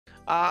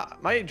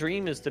My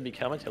dream is to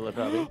become a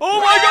Teletubby.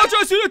 Oh my gosh,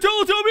 I see a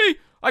Teletubby!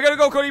 I gotta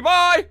go, Cody,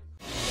 bye!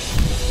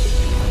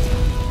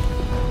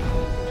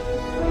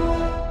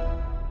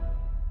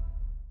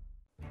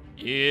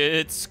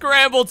 It's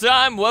Scramble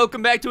time!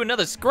 Welcome back to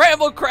another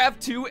Scramble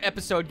Craft 2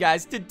 episode,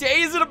 guys.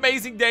 Today is an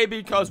amazing day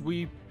because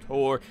we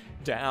tore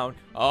down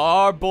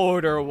our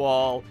border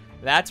wall.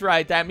 That's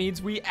right, that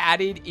means we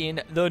added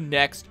in the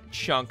next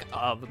chunk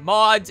of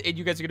mods, and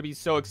you guys are gonna be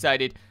so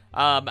excited.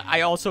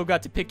 I also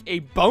got to pick a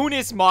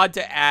bonus mod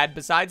to add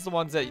besides the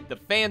ones that the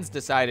fans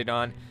decided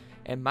on.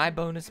 And my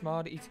bonus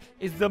mod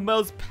is the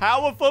most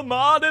powerful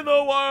mod in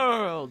the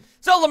world.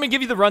 So let me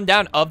give you the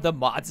rundown of the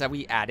mods that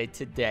we added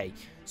today.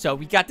 So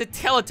we got the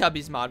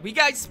Teletubbies mod. We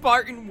got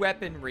Spartan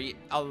weaponry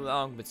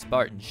along with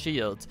Spartan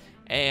shields.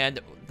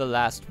 And the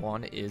last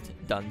one is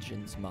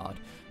Dungeons mod.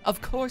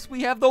 Of course,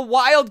 we have the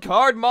wild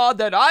card mod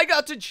that I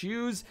got to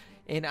choose.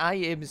 And I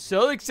am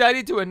so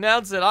excited to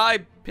announce that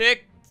I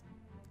picked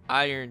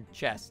Iron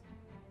Chest.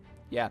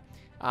 Yeah.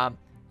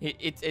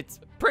 It's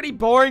pretty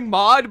boring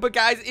mod, but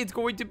guys, it's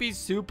going to be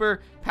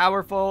super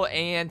powerful.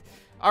 And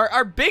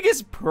our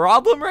biggest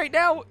problem right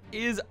now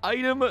is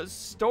item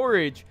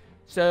storage.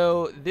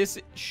 So this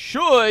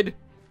should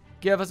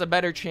give us a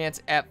better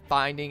chance at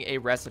finding a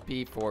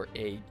recipe for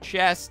a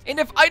chest. And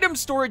if item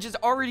storage is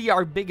already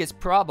our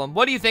biggest problem,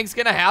 what do you think's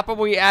gonna happen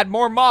when we add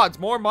more mods?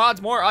 More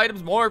mods, more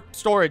items, more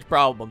storage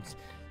problems.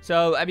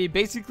 So, I mean,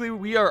 basically,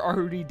 we are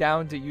already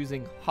down to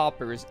using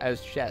hoppers as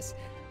chests.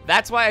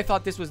 That's why I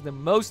thought this was the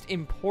most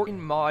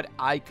important mod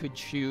I could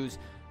choose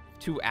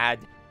to add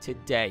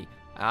today.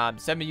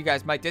 Some of you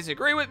guys might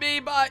disagree with me,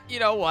 but you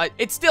know what?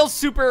 It's still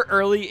super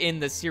early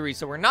in the series,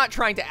 so we're not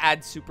trying to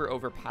add super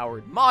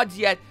overpowered mods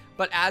yet.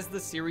 But as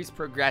the series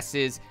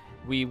progresses,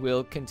 we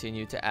will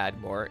continue to add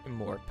more and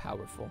more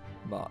powerful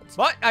mods.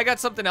 But I got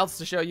something else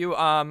to show you.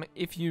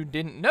 If you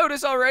didn't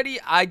notice already,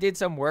 I did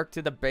some work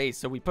to the base.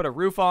 So we put a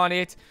roof on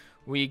it.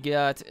 We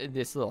got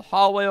this little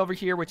hallway over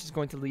here, which is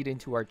going to lead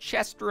into our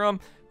chest room.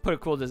 Put a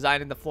cool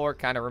design in the floor.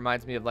 Kind of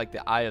reminds me of like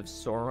the Eye of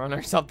Sauron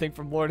or something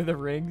from Lord of the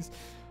Rings.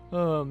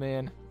 Oh,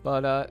 man.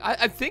 But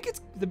I think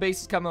the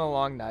base is coming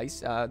along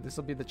nice. This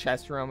will be the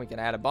chest room. We can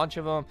add a bunch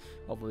of them.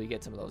 Hopefully, we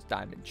get some of those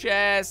diamond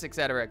chests,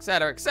 etc.,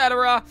 etc.,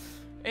 etc.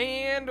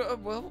 And,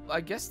 well, I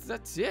guess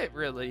that's it,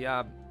 really.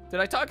 Did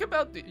I talk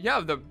about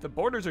the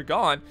borders are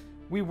gone.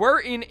 We were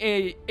in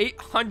a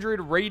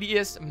 800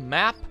 radius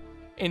map,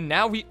 and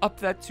now we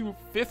upped that to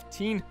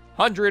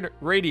 1500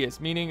 radius,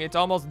 meaning it's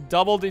almost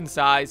doubled in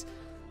size.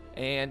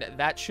 And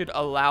that should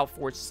allow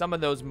for some of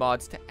those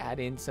mods to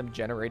add in some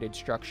generated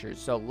structures.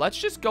 So let's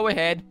just go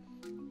ahead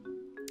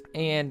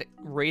and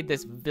raid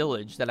this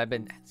village that I've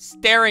been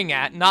staring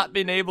at, not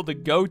been able to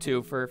go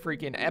to for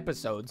freaking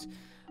episodes.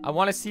 I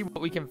want to see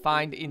what we can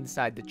find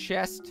inside the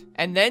chest.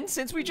 And then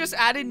since we just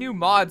added new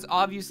mods,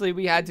 obviously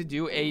we had to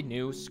do a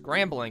new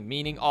scrambling,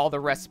 meaning all the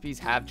recipes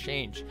have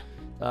changed.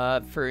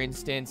 For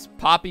instance,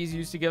 poppies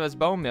used to give us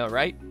bone meal,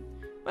 right?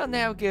 Well,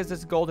 now it gives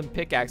us a golden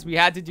pickaxe. We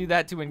had to do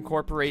that to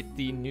incorporate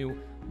the new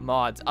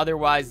mods.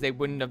 Otherwise, they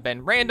wouldn't have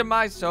been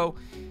randomized. So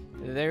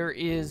there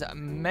is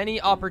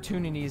many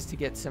opportunities to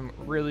get some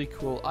really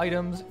cool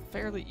items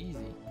fairly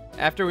easy.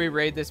 After we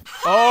raid this...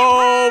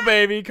 Oh,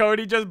 baby.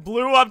 Cody just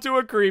blew up to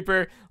a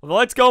creeper.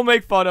 Let's go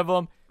make fun of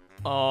him.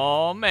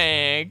 Oh,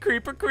 man.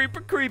 Creeper,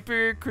 creeper,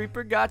 creeper.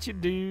 Creeper got you,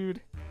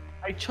 dude.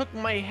 I took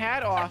my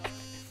hat off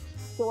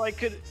so I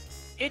could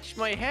itch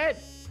my head.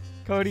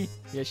 Cody,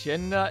 you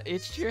shouldn't have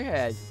itched your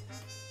head.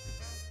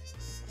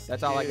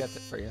 That's all I got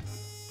for you.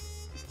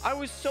 I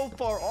was so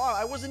far off.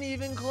 I wasn't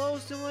even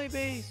close to my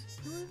base.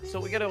 So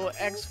we got to go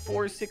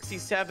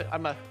X467.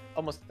 I'm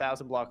almost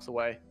 1,000 blocks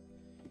away.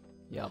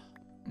 Yep.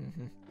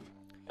 And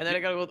then I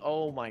got to go.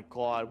 Oh my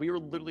God. We were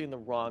literally in the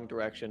wrong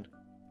direction.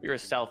 We were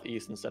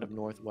southeast instead of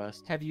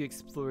northwest. Have you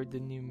explored the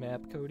new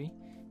map, Cody?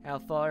 How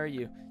far are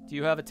you? Do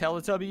you have a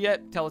Teletubby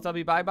yet?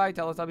 Teletubby bye-bye?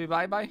 Teletubby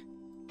bye-bye?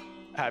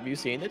 Have you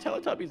seen the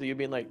Teletubbies? Are you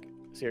being like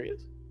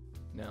serious?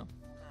 No.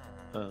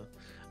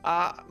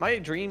 My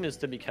dream is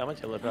to become a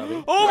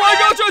Teletubby. Oh my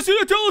gosh, I see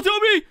a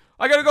Teletubby!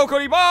 I gotta go,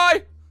 Cody,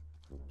 bye!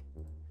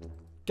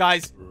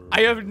 Guys,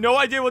 I have no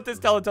idea what this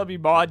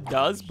Teletubby mod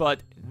does,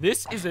 but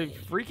this is a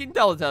freaking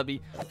Teletubby.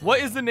 What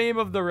is the name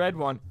of the red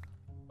one?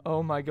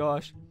 Oh my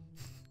gosh.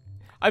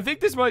 I think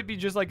this might be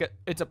just like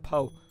it's a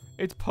Poe.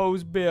 It's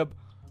Poe's bib.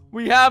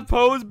 We have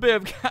Poe's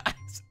bib,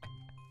 guys.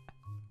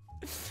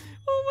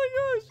 Oh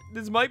my gosh.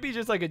 This might be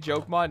just like a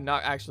joke mod and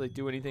not actually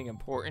do anything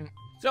important.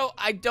 So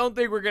I don't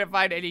think we're going to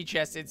find any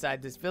chests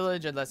inside this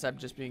village unless I'm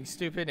just being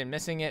stupid and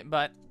missing it.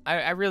 But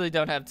I really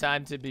don't have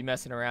time to be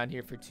messing around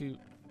here for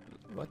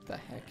What the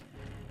heck?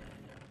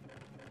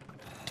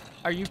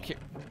 Are you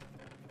kidding?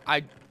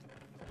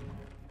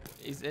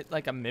 Is it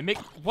like a mimic?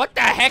 What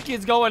the heck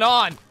is going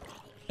on?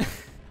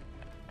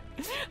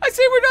 I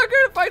say we're not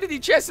going to find any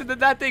chests and then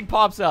that thing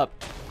pops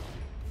up.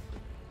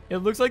 It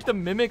looks like the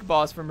mimic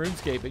boss from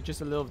RuneScape. It's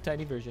just a little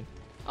tiny version.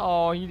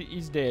 Oh,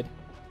 he's dead.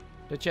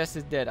 The chest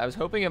is dead. I was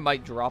hoping it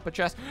might drop a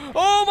chest.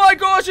 Oh my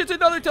gosh, it's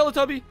another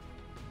Teletubby.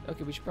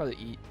 Okay, we should probably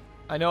eat.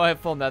 I know I have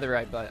full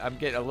netherite, but I'm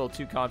getting a little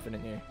too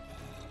confident here.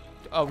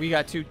 Oh, we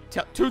got two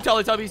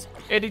Teletubbies.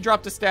 And he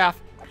dropped a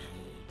staff.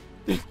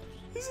 This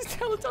is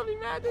Teletubby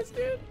madness,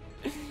 dude.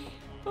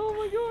 Oh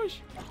my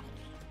gosh.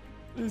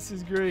 This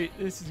is great.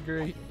 This is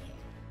great.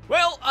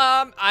 Well,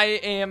 I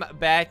am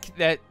back.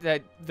 That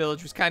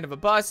village was kind of a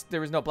bust.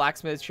 There was no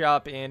blacksmith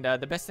shop, and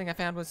the best thing I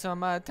found was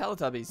some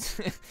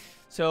Teletubbies.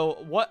 So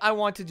what I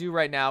want to do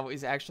right now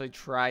is actually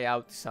try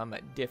out some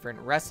different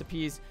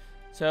recipes.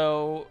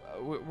 So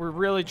we're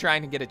really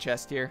trying to get a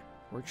chest here.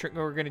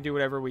 We're going to do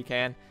whatever we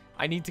can.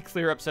 I need to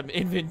clear up some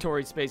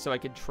inventory space so I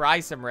can try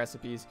some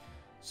recipes.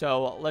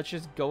 So let's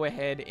just go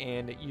ahead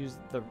and use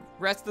the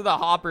rest of the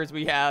hoppers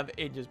we have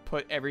and just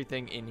put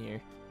everything in here.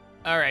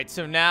 All right,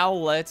 so now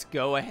let's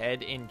go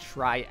ahead and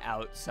try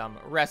out some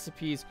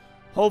recipes.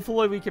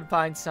 Hopefully we can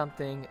find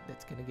something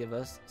that's going to give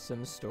us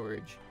some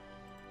storage.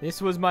 This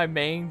was my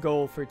main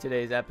goal for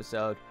today's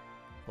episode.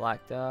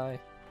 Black dye.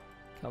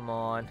 Come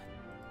on.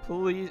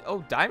 Please.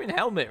 Oh, diamond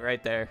helmet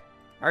right there.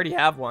 I already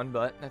have one,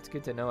 but that's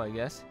good to know, I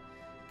guess.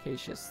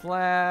 Acacia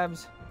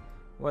slabs.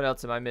 What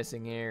else am I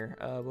missing here?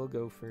 We'll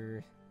go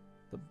for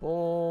the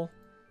bowl.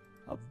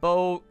 A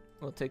boat.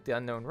 We'll take the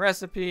unknown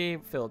recipe.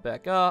 Fill it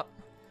back up.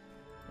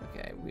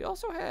 Okay, we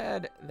also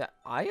had the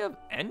Eye of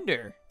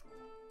Ender.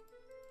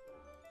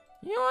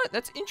 You know what?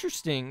 That's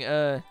interesting.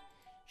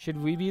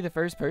 Should we be the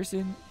first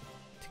person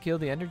to kill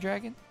the Ender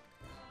Dragon?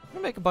 I'm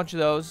gonna make a bunch of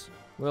those.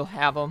 We'll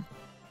have them.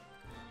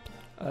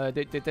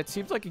 That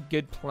seems like a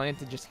good plan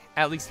to just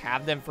at least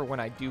have them for when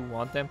I do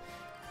want them.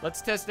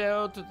 Let's test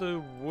out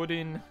the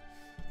wooden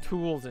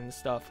tools and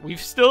stuff. We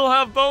still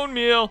have bone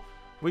meal.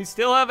 We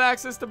still have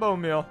access to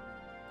bone meal.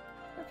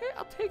 Okay,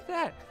 I'll take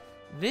that.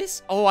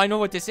 This, oh, I know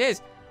what this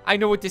is. I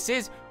know what this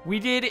is. We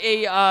did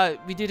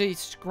a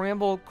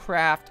Scramble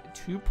Craft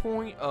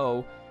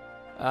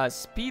 2.0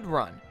 speed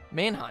run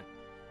manhunt.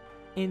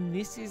 And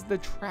this is the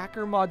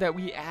tracker mod that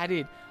we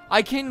added.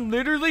 I can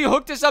literally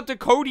hook this up to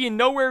Cody and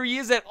know where he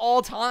is at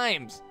all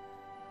times.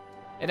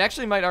 It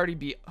actually might already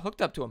be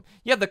hooked up to him.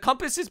 Yeah, the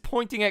compass is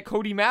pointing at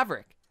Cody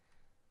Maverick.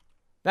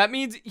 That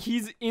means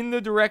he's in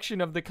the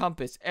direction of the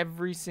compass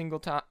every single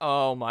time.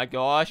 Oh my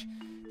gosh.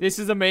 This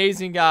is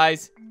amazing,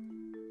 guys.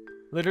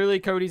 Literally,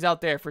 Cody's out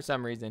there for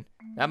some reason.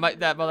 Well,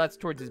 that's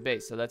towards his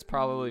base, so that's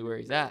probably where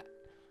he's at.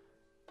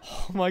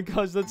 Oh my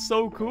gosh, that's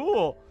so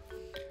cool.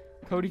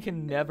 Cody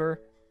can never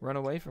run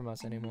away from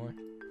us anymore.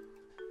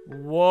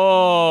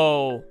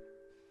 Whoa.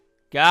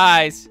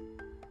 Guys.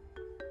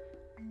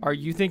 Are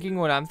you thinking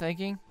what I'm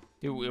thinking?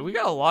 Dude, we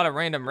got a lot of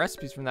random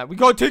recipes from that. We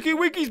got Tinky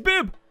Winky's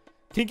bib.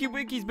 Tinky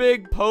Winky's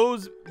bib,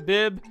 Poe's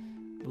bib,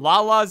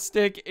 Lala's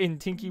stick, and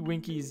Tinky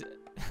Winky's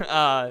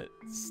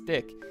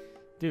stick.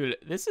 Dude,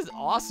 this is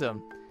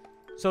awesome.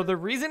 So the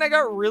reason I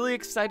got really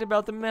excited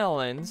about the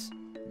melons,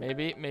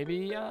 maybe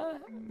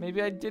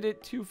I did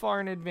it too far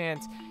in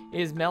advance,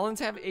 is melons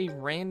have a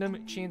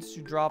random chance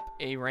to drop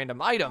a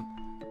random item.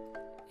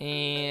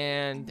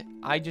 And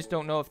I just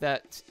don't know if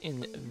that's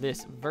in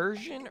this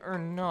version or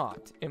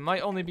not. It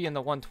might only be in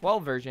the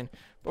 112 version,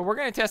 but we're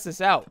going to test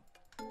this out.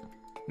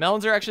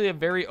 Melons are actually a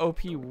very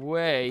OP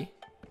way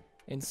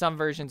in some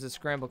versions of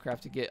Scramble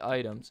Craft to get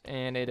items,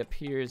 and it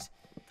appears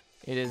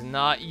it is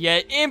not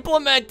yet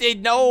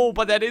implemented. No,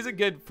 but that is a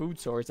good food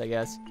source, I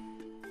guess.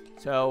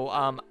 So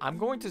I'm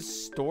going to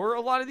store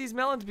a lot of these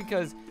melons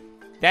because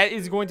that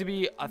is going to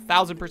be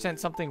 1000%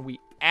 something we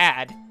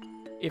add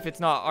if it's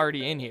not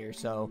already in here.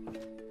 So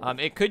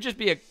it could just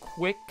be a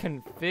quick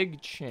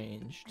config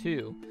change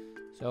too.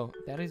 So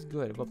that is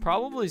good. We'll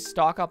probably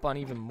stock up on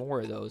even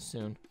more of those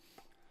soon.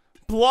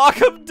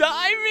 Block of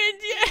diamond,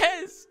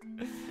 yes!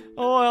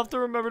 Oh, I'll have to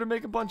remember to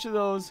make a bunch of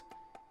those.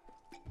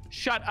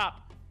 Shut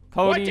up.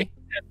 Cody. What did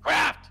you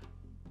craft?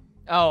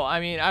 Oh, I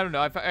mean, I don't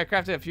know. I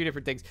crafted a few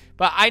different things.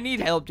 But I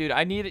need help, dude.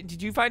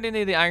 Did you find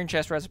any of the iron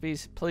chest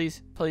recipes?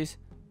 Please, please.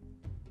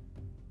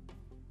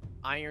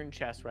 Iron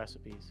chest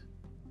recipes.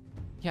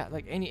 Yeah,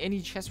 like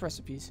any chest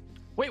recipes.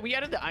 Wait, we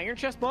added the iron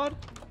chest mod?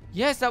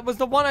 Yes, that was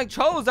the one I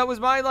chose. That was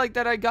my,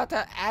 that I got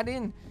to add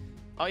in.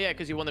 Oh, yeah,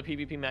 because you won the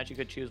PvP match. You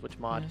could choose which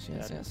mod.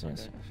 Yes. Okay.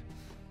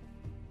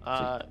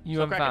 So you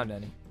haven't found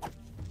any.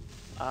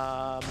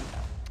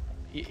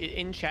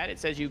 In chat, it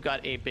says you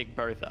got a Big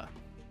Bertha.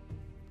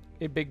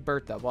 A Big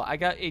Bertha. Well, I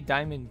got a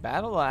diamond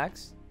battle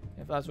axe,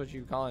 if that's what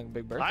you're calling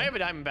Big Bertha. I have a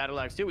diamond battle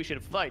axe, too. We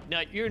should fight.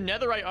 Now, your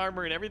netherite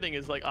armor and everything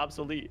is,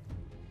 obsolete.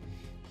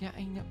 Yeah,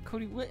 I know.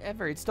 Cody,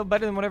 whatever. It's still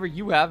better than whatever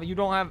you have. You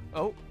don't have...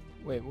 Oh,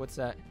 wait, what's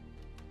that?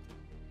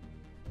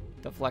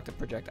 Deflective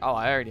project. Oh,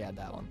 I already had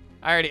that one.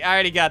 I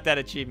already got that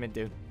achievement,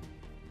 dude.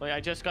 Like, I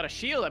just got a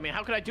shield. I mean,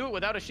 how could I do it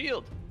without a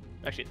shield?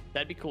 Actually,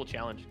 that'd be a cool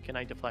challenge. Can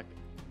I deflect?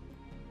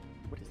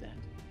 What is that?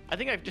 I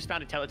think I've just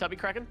found a Teletubby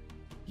Kraken.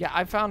 Yeah,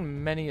 I found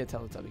many a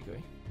Teletubby,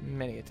 Cody.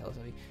 Many a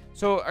Teletubby.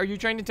 So, are you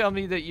trying to tell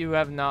me that you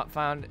have not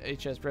found a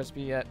chest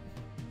recipe yet?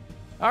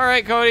 All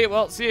right, Cody.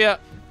 Well, see ya.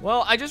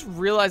 Well, I just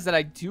realized that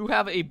I do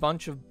have a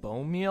bunch of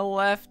bone meal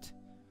left.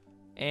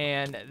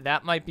 And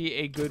that might be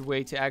a good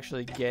way to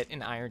actually get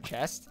an iron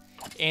chest.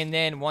 And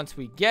then once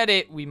we get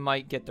it, we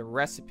might get the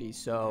recipe.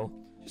 So,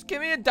 just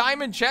give me a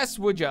diamond chest,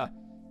 would ya?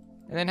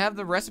 And then have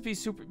the recipe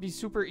be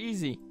super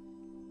easy.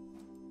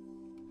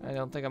 I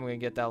don't think I'm gonna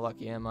get that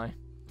lucky, am I?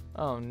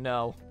 Oh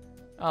no.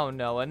 Oh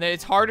no, and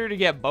it's harder to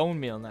get bone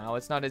meal now.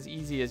 It's not as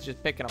easy as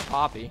just picking a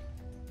poppy.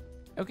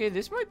 Okay,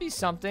 this might be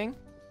something.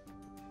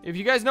 If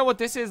you guys know what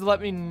this is,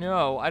 let me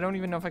know. I don't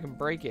even know if I can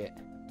break it.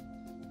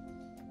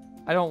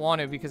 I don't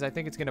want to because I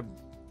think it's gonna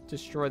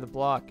destroy the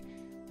block.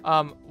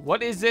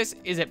 What is this?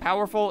 Is it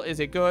powerful? Is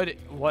it good?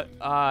 What,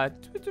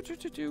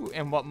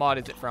 and what mod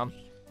is it from?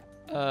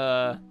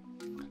 So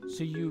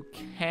you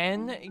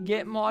can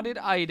get modded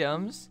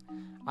items.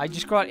 I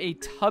just got a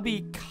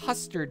tubby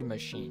custard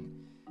machine.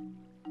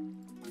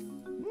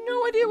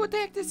 No idea what the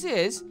heck this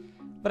is,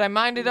 but I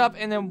mined it up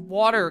and then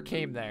water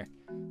came there.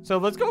 So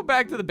let's go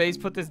back to the base,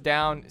 put this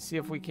down, see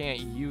if we can't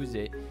use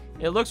it.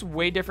 It looks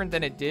way different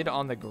than it did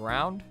on the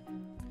ground.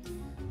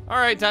 All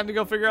right, time to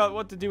go figure out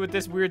what to do with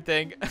this weird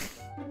thing.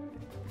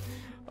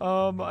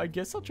 I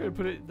guess I'll try to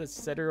put it in the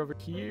center over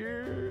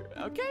here.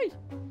 Okay.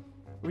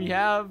 We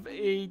have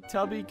a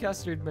tubby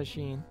custard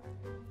machine.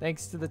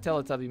 Thanks to the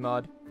Teletubby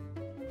mod.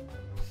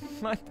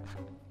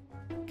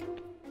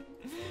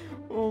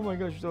 Oh my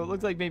gosh, so it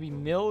looks like maybe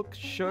milk,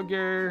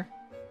 sugar.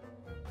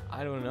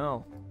 I don't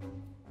know.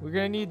 We're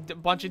gonna need a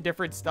bunch of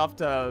different stuff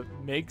to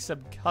make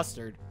some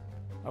custard.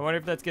 I wonder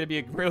if that's gonna be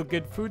a real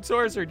good food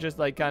source or just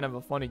like kind of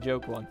a funny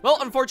joke one. Well,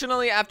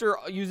 unfortunately, after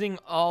using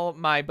all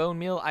my bone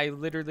meal, I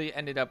literally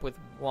ended up with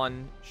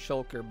one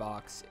shulker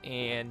box,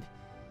 and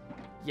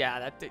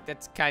yeah,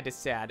 that's kind of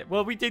sad.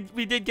 Well, we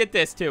did get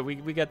this too.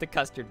 We got the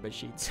custard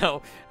machine,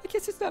 so I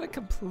guess it's not a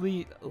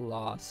complete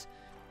loss.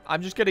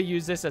 I'm just gonna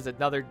use this as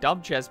another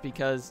dump chest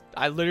because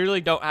I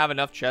literally don't have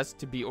enough chests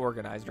to be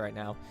organized right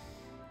now,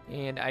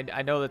 and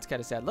I know that's kind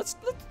of sad. Let's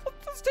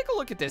take a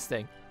look at this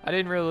thing. I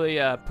didn't really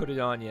put it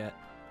on yet.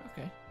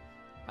 Okay,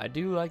 I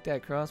do like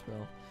that crossbow.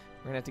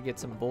 We're gonna have to get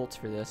some bolts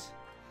for this.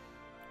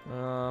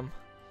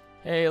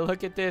 Hey,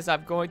 look at this.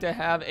 I'm going to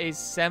have a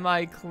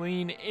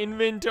semi-clean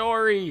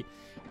inventory.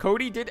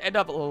 Cody did end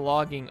up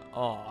logging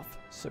off.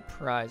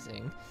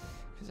 Surprising.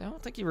 Because I don't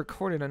think he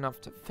recorded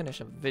enough to finish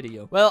a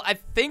video. Well, I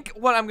think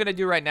what I'm going to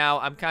do right now,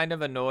 I'm kind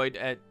of annoyed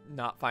at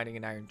not finding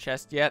an iron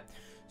chest yet.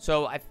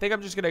 So I think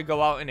I'm just going to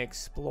go out and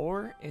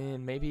explore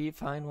and maybe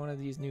find one of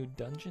these new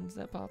dungeons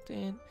that popped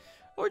in.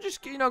 Or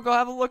just, you know, go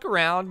have a look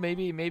around.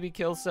 Maybe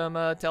kill some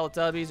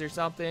Teletubbies or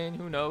something.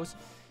 Who knows?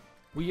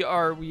 We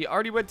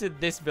already went to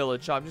this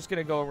village, so I'm just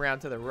going to go around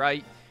to the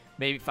right.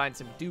 Maybe find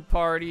some dupe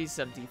parties,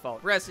 some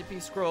default recipe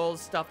scrolls,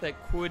 stuff that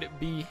could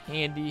be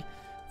handy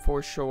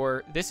for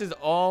sure. This is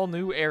all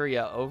new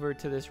area over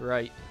to this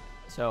right.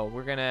 So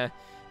we're going to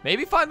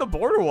maybe find the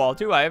border wall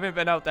too. I haven't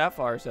been out that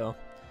far, so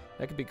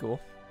that could be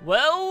cool.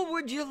 Well,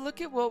 would you look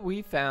at what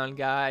we found,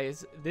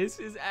 guys? This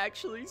is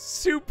actually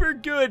super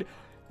good.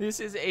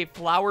 This is a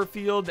flower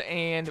field,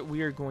 and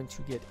we are going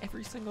to get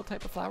every single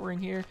type of flower in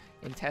here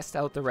and test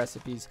out the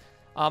recipes.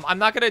 I'm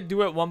not going to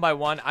do it one by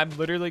one. I'm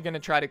literally going to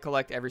try to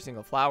collect every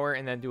single flower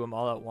and then do them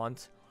all at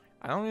once.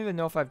 I don't even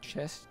know if I've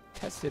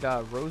tested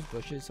rose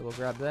bushes, so we'll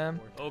grab them.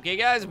 Okay,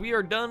 guys, we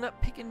are done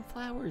picking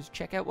flowers.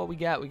 Check out what we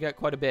got. We got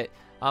quite a bit.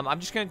 I'm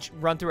just going to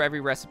run through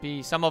every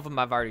recipe. Some of them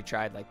I've already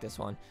tried, like this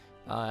one.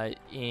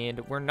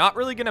 And we're not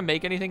really going to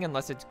make anything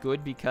unless it's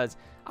good because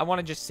I want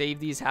to just save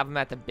these, have them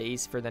at the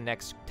base for the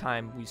next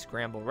time we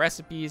scramble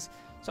recipes.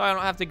 So I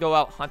don't have to go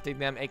out hunting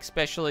them,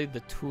 especially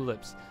the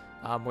tulips.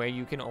 Where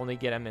you can only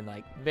get them in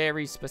like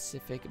very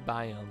specific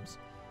biomes.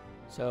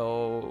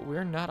 So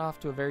we're not off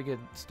to a very good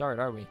start,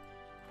 are we?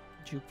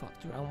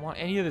 Jukebox, dude, I don't want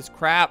any of this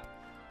crap.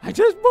 I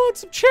just want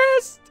some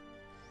chest.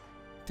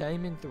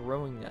 Diamond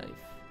throwing knife.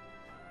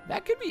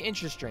 That could be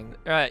interesting.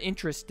 That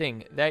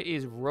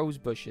is rose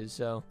bushes,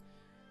 so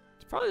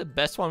it's probably the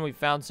best one we've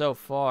found so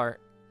far.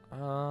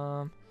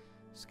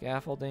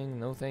 Scaffolding,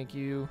 no thank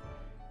you.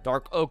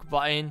 Dark oak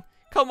button.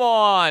 Come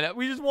on,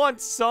 we just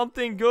want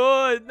something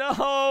good.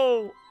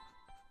 No.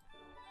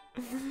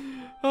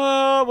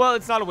 Well,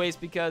 it's not a waste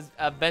because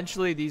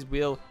eventually these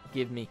will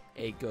give me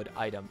a good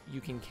item.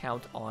 You can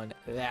count on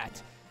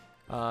that.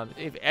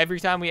 If every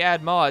time we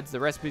add mods, the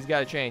recipe's got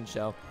to change.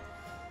 So,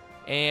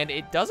 and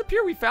it does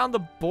appear we found the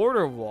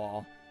border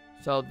wall,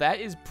 so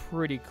that is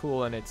pretty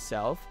cool in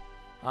itself.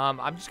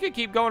 I'm just gonna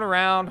keep going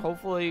around.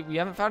 Hopefully, we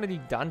haven't found any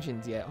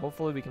dungeons yet.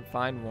 Hopefully, we can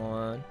find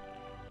one.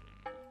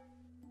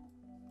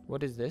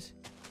 What is this?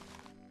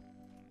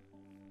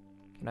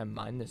 Can I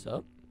mine this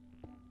up?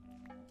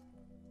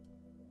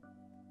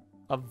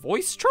 A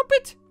voice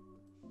trumpet?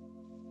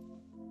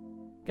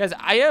 Guys,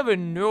 I have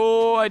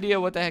no idea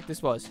what the heck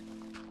this was.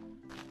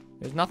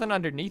 There's nothing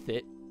underneath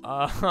it.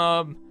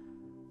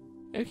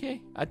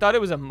 Okay. I thought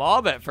it was a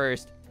mob at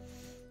first.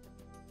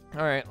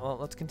 Alright, well,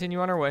 let's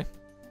continue on our way.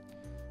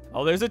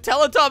 Oh, there's a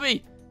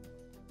Teletubby!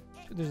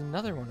 Dude, there's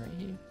another one right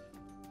here.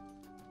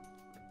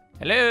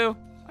 Hello?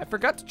 I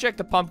forgot to check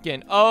the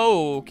pumpkin.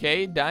 Oh,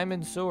 okay.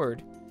 Diamond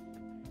sword.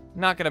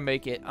 Not gonna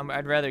make it.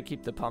 I'd rather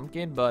keep the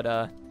pumpkin,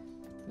 but,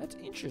 that's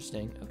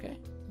interesting. Okay.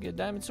 Get a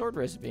diamond sword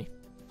recipe.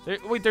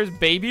 Wait, there's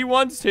baby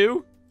ones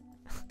too?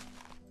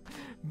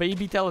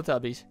 Baby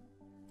Teletubbies.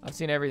 I've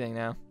seen everything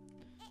now.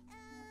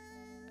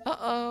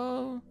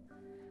 Uh-oh.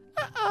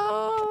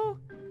 Uh-oh.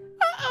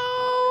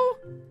 Uh-oh.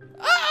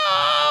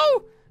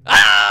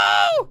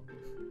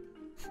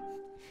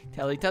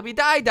 Teletubby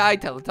die.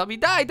 Teletubby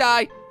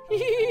die.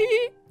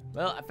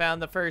 Well, I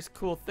found the first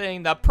cool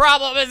thing. The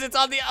problem is it's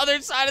on the other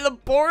side of the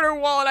border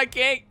wall and I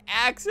can't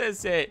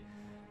access it.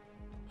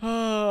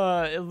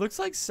 It looks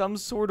like some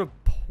sort of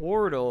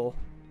portal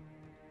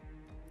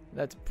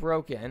that's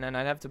broken, and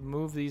I'd have to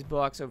move these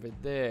blocks over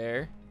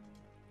there.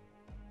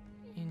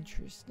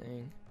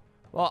 Interesting.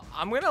 Well,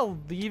 I'm gonna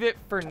leave it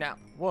for now.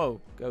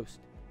 Whoa, ghost.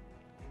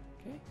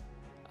 Okay.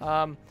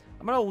 I'm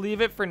gonna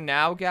leave it for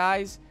now,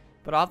 guys,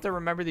 but I'll have to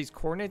remember these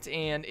coordinates,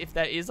 and if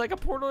that is like a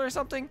portal or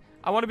something,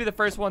 I want to be the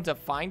first one to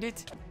find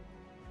it,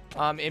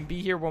 and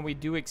be here when we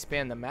do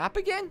expand the map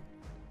again.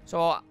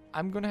 So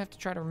I'm gonna have to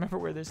try to remember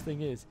where this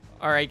thing is.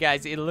 All right,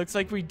 guys, it looks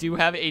like we do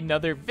have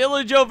another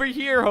village over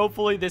here.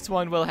 Hopefully this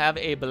one will have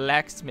a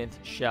blacksmith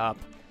shop.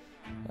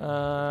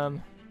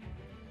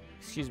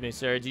 Excuse me,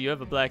 sir, do you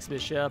have a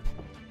blacksmith shop?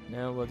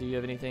 No? Well, do you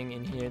have anything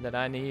in here that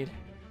I need?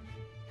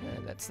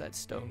 That's that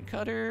stone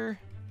cutter.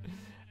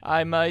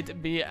 I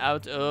might be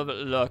out of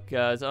luck,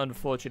 guys,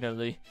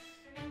 unfortunately.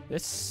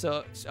 This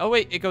sucks. Oh,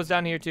 wait, it goes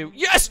down here, too.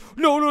 Yes!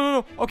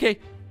 No. Okay.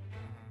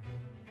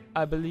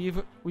 I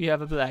believe we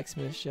have a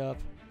blacksmith shop.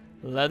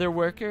 Leather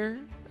worker.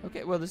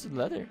 Okay, well, this is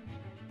leather.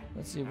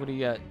 Let's see, what do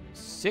you got?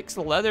 6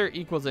 leather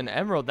equals an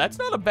emerald. That's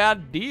not a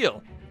bad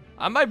deal.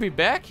 I might be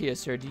back here,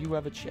 sir. Do you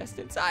have a chest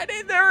inside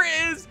it?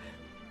 There is.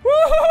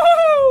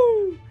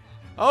 Woohoo!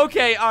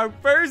 Okay, our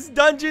first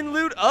dungeon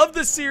loot of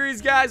the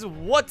series, guys.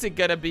 What's it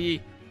gonna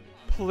be?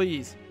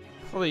 Please.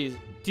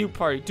 Do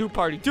party.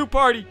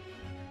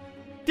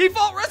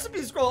 Default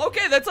recipe scroll.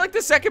 Okay, that's like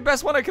the second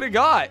best one I could have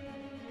got.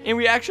 And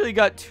we actually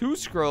got 2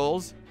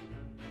 scrolls.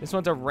 This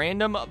one's a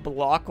random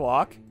block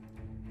lock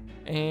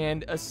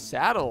and a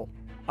saddle.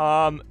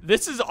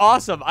 This is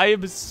awesome. I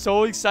am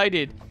so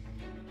excited.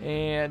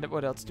 And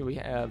what else do we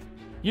have?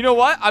 You know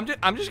what?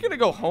 I'm just gonna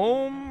go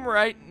home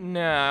right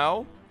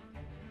now.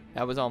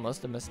 That was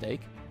almost a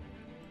mistake.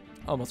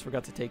 Almost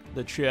forgot to take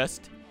the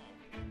chest.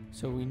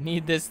 So we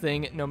need this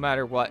thing no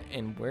matter what.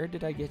 And where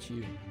did I get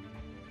you?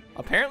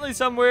 Apparently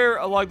somewhere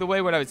along the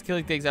way when I was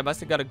killing things, I must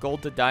have got a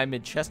gold to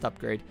diamond chest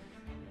upgrade.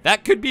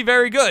 That could be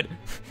very good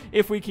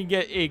if we can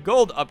get a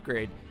gold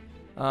upgrade.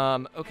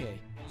 Okay,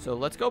 so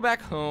let's go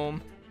back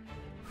home.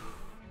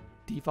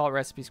 Default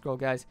recipe scroll,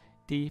 guys.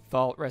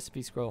 Default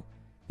recipe scroll.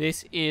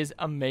 This is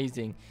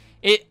amazing.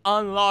 It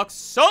unlocks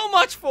so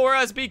much for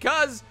us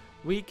because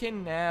we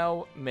can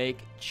now make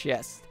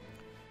chests.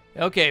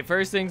 Okay,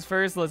 first things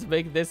first, let's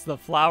make this the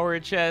flower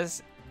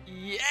chest.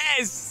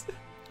 Yes!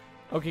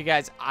 Okay,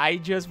 guys, I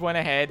just went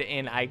ahead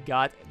and I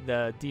got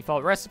the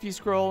default recipe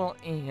scroll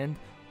and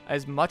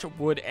as much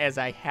wood as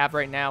I have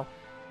right now.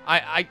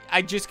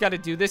 I just got to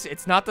do this.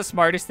 It's not the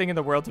smartest thing in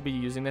the world to be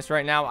using this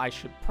right now. I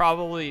should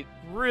probably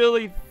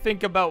really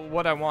think about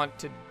what I want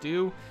to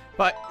do.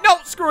 But no,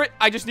 screw it.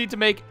 I just need to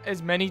make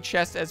as many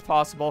chests as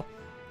possible.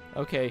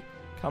 Okay,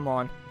 come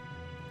on.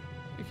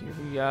 Okay,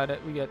 we got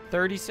it. We got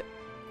 30.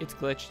 It's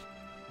glitched.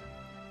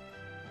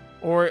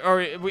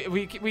 Or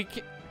we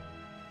can't.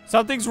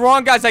 Something's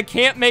wrong, guys. I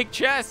can't make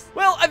chests.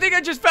 Well, I think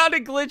I just found a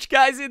glitch,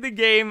 guys, in the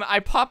game. I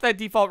popped that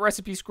default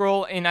recipe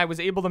scroll, and I was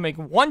able to make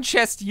 1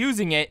 chest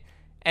using it,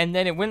 and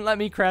then it wouldn't let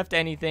me craft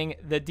anything.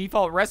 The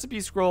default recipe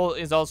scroll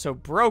is also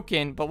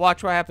broken, but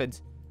watch what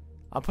happens.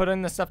 I'll put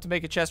in the stuff to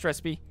make a chest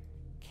recipe.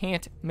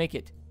 Can't make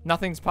it.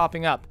 Nothing's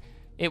popping up.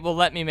 It will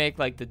let me make,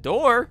 like, the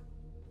door,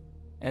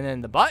 and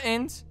then the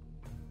buttons.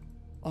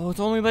 Oh, it's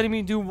only letting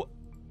me do...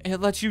 It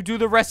lets you do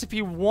the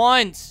recipe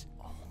once.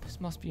 This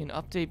must be an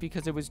update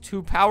because it was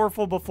too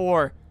powerful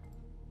before.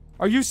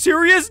 Are you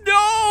serious?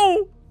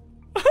 No!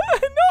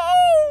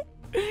 No!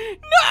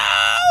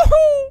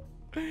 No!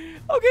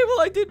 Okay,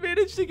 well, I did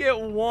manage to get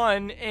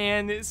 1,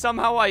 and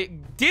somehow I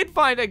did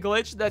find a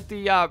glitch that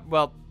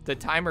the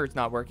timer's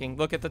not working.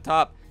 Look at the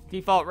top.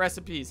 Default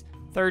recipes.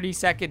 30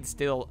 seconds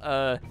still.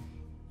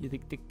 You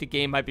think the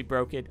game might be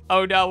broken?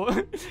 Oh,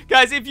 no.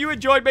 Guys, if you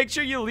enjoyed, make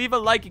sure you leave a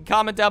like and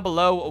comment down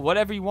below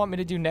whatever you want me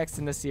to do next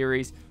in the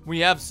series. We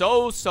have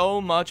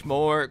so much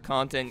more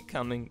content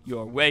coming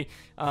your way.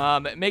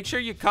 Make sure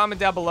you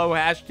comment down below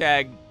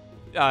hashtag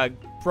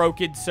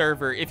broken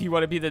server if you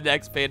want to be the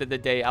next fan of the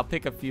day. I'll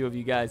pick a few of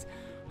you guys.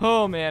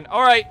 Oh, man.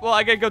 All right. Well,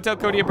 I got to go tell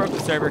Cody I broke the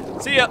server.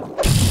 See ya.